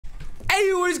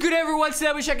Hey, what is good, everyone?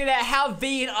 Today we're checking out how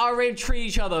V and RM treat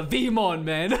each other. VMON,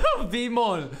 man.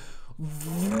 VMON.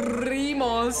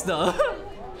 Monster.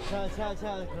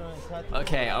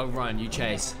 Okay, I'll run. You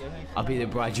chase. I'll be the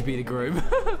bride. You be the groom.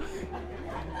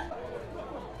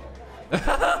 Look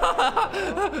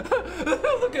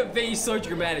at V, so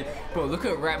dramatic. Bro, look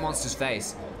at Rat Monster's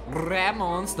face. Rat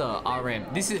Monster, RM.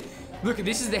 This is... Look,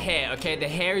 this is the hair, okay? The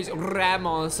hair is Rat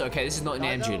Monster. Okay, this is not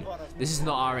namjoon. This is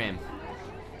not RM.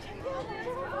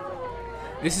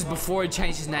 This is before he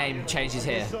changed his name, changed his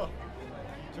hair.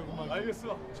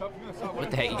 What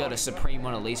the heck? You got a Supreme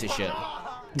Mona Lisa shirt.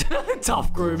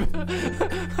 Tough groom.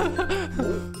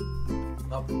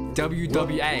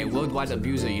 WWA, worldwide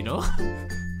abuser, you know?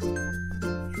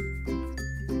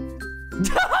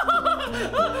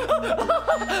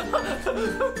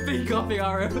 Be copy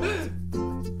RM.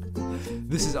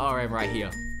 This is RM right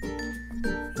here.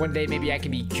 One day maybe I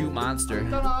can be cute monster.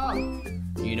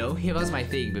 You know, he was my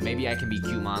thing, but maybe I can be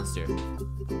cute monster.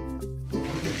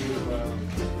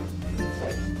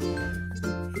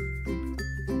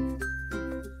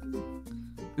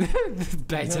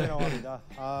 Better.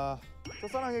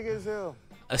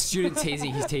 A student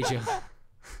teasing his teacher.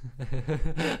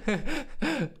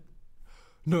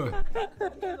 No.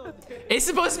 It's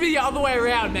supposed to be the other way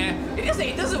around, man.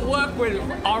 It doesn't work when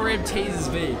RM teases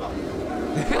V.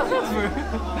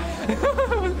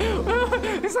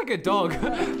 It's like a dog.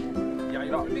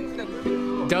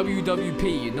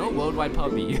 WWP, you know, worldwide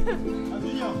puppy.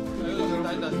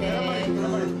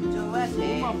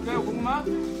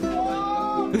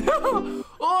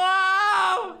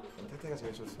 Wow!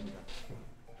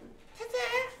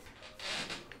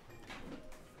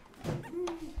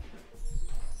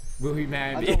 Will he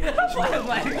marry me?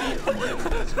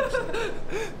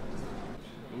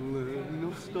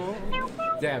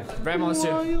 Damn, Red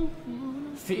Monster.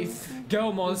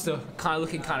 Girl Monster, kind of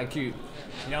looking kind of cute.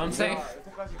 You know what I'm saying?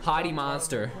 Hardy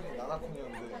Monster.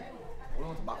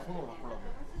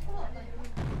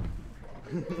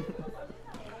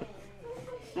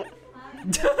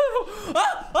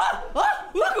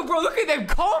 Look, bro, look at them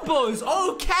combos.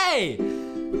 Okay,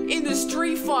 in the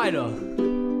Street Fighter.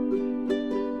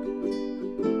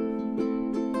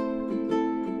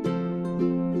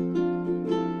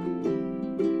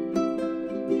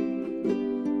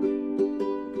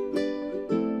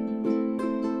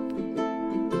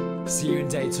 See you in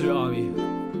day 2, Army.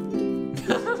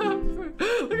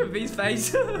 Look at V's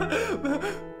face.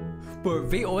 Bro,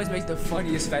 V always makes the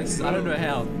funniest faces. I don't know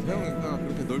how.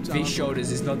 V's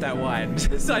shoulders is not that wide,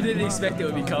 so I didn't expect it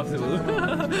would be comfortable.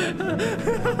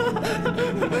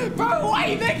 Bro, why are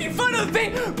you making fun of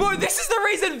V? Bro, this is the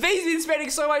reason V's been spending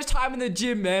so much time in the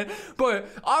gym, man. Bro,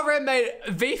 RM made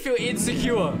V feel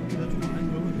insecure.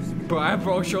 Bro, I have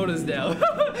broad shoulders now.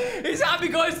 He's happy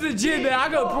going to the gym, man. I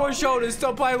got broad shoulders.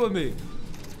 Stop playing with me.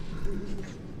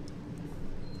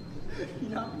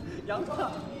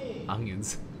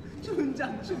 Onions.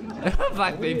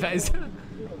 Black bean paste.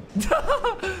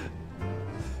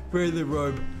 Wearing the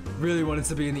robe. Really wanted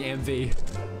to be in the MV.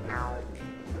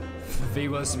 V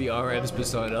wants to be RM's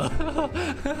persona.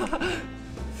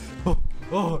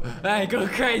 Oh, hey, go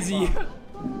crazy.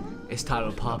 It's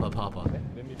titled Papa Papa.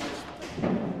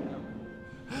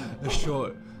 A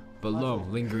short but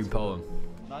long, lingering poem.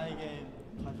 I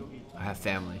have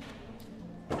family.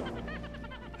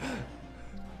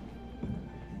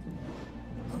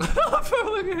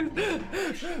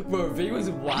 Bro, V was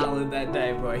wilding that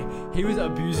day, bro. He was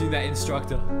abusing that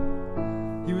instructor.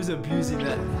 He was abusing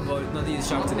that. Well, not the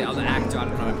instructor, the other actor, I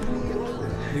don't know.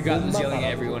 The guy that was yelling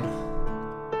at everyone.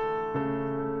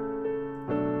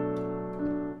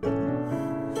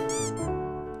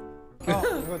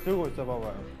 이거 들고 있어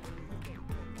봐봐요.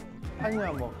 한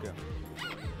입 먹게요.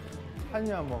 한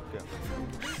입 먹게요.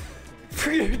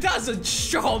 That's a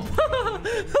chomp.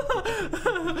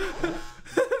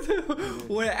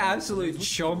 What an absolute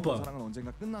chomper.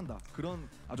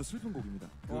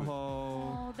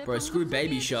 Bro, screw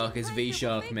Baby Shark as V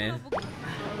Shark, man.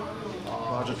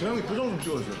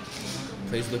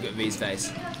 Please look at V's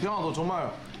face.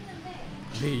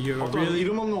 V, you're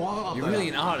really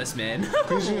an artist, man.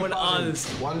 What an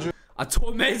artist. A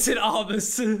tormented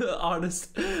artist. In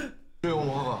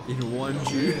one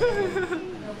Jew.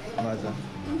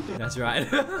 That's right.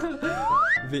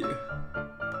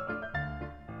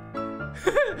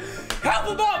 Help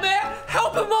him up, man!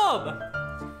 Help him up!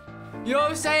 You know what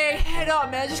I'm saying? Head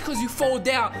up, man, just because you fall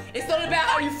down. It's not about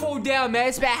how you fall down, man.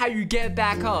 It's about how you get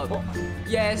back up.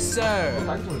 Yes, sir.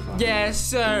 Yes,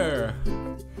 sir.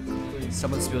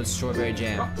 Someone spilled strawberry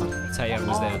jam. Taehyung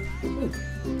was there.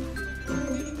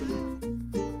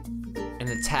 An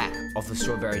attack of the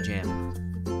strawberry jam.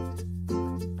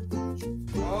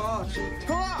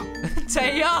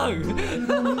 Taehyung!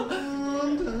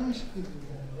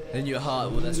 In your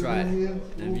heart, well that's right.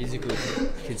 The musical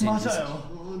continues.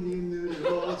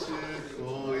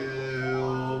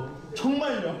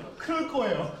 정말요. 그럴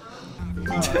거예요.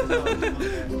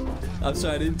 I'm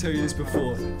sorry, I didn't tell you this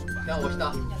before.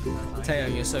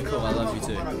 Taehyung, you're so cool. I love you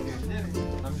too.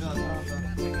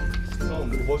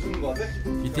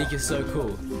 You think you're so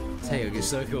cool? Taehyung, you're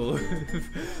so cool.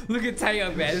 Look at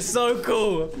Taehyung, man. It's so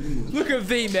cool. Look at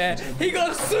V, man. He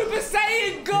got Super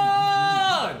Saiyan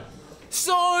God!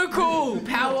 So cool.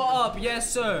 Power up,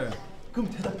 yes sir.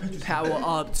 Power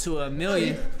up to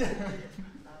 1,000,000.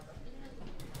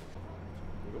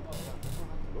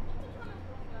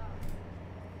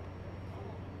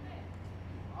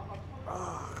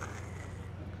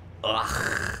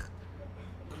 Ugh.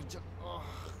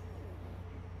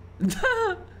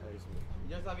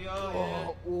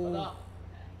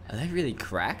 Are they really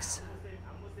cracks?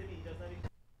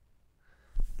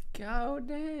 God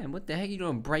damn, what the heck are you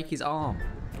doing? Break his arm.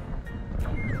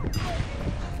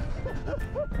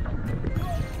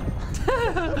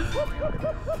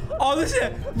 Oh, this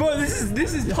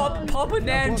is Papa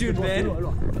Namjoon, man.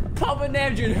 Papa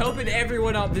Namjoon helping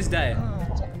everyone up this day.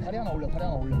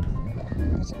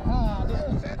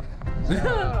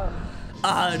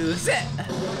 하나, 둘, 셋.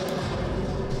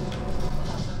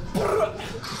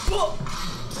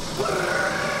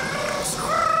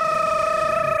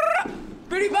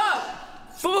 Pretty bop.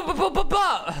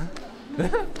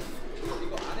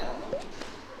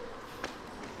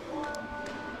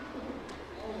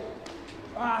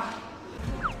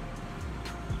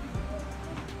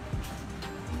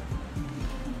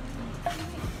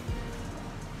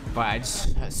 But I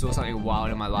just saw something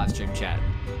wild in my live stream chat.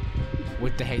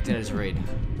 What the heck did I just read?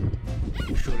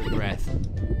 Short of breath.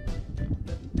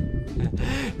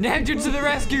 Namjoon to the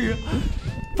rescue!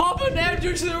 Papa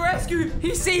Namjoon to the rescue!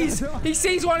 He sees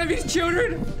one of his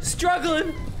children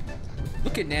struggling.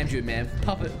 Look at Namjoon, man.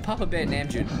 Papa Bear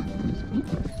Namjoon.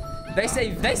 They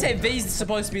say V's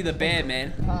supposed to be the bear,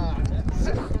 man.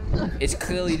 It's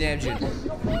clearly Namjoon.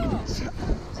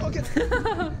 Okay.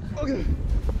 Okay.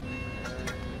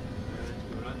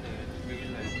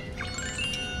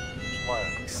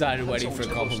 Excited waiting for a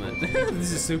compliment.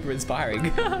 This is super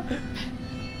inspiring.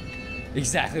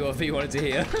 Exactly what V wanted to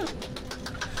hear.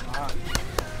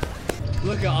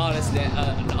 Look at artist V. I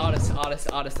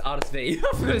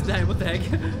forgot his name, what the heck?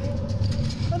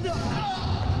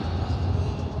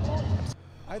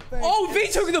 Oh, V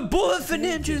took the bullet for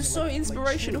Namjoon, so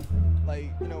inspirational.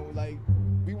 Like, you know, like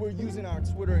we were using our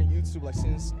Twitter and YouTube like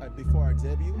since before our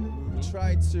debut. We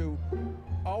tried to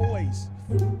always,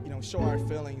 you know, show our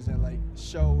feelings and like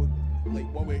show like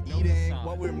what we're eating,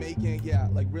 what we're making, yeah,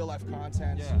 like real life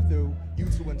content through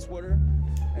YouTube and Twitter,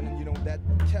 and then, you know, that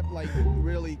kept like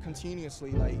really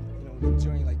continuously, like, you know,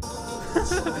 during like.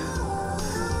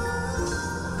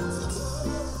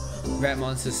 Rat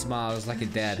Monster smiles like a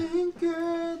dad.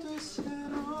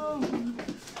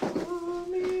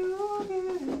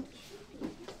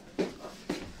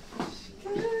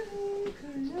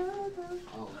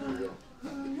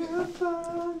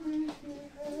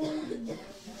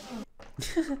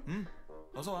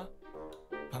 어서 와.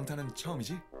 방탄은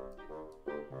처음이지?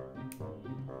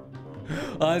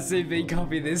 I see V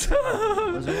copy this.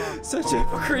 Such a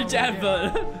cringe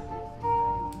advert.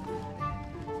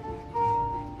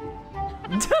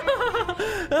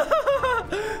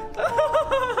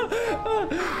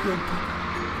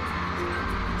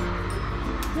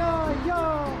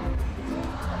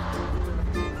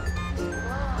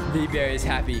 V-Bear is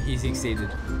happy he succeeded.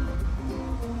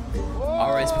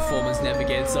 RA's performance never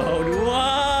gets old.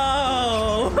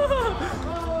 Whoa!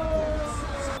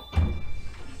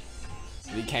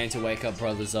 We came to wake up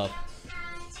brothers up.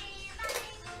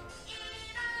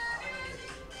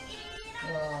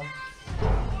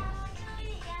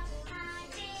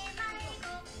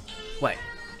 Wait.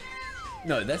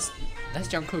 No, that's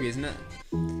Jungkook, isn't it?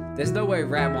 There's no way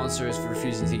Rat Monster is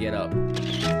refusing to get up.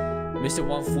 Mr.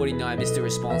 149, Mr.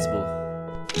 Responsible.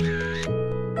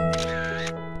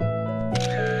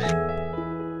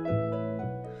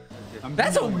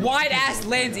 That's a wide ass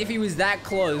lens if he was that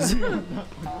close.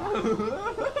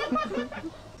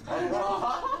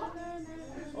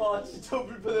 와 진짜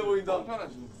불편해 보인다.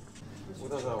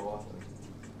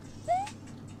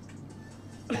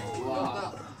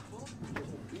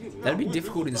 That'd be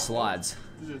difficult in slides.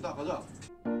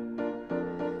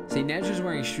 See, Namjoon's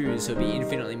wearing shoes, so it'd be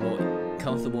infinitely more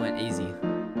comfortable and easy.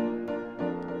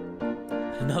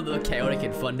 Another chaotic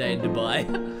and fun day in Dubai.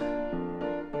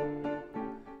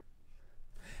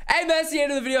 Hey man, that's the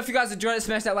end of the video. If you guys enjoyed it,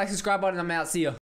 smash that like, subscribe button, and I'm out. See ya.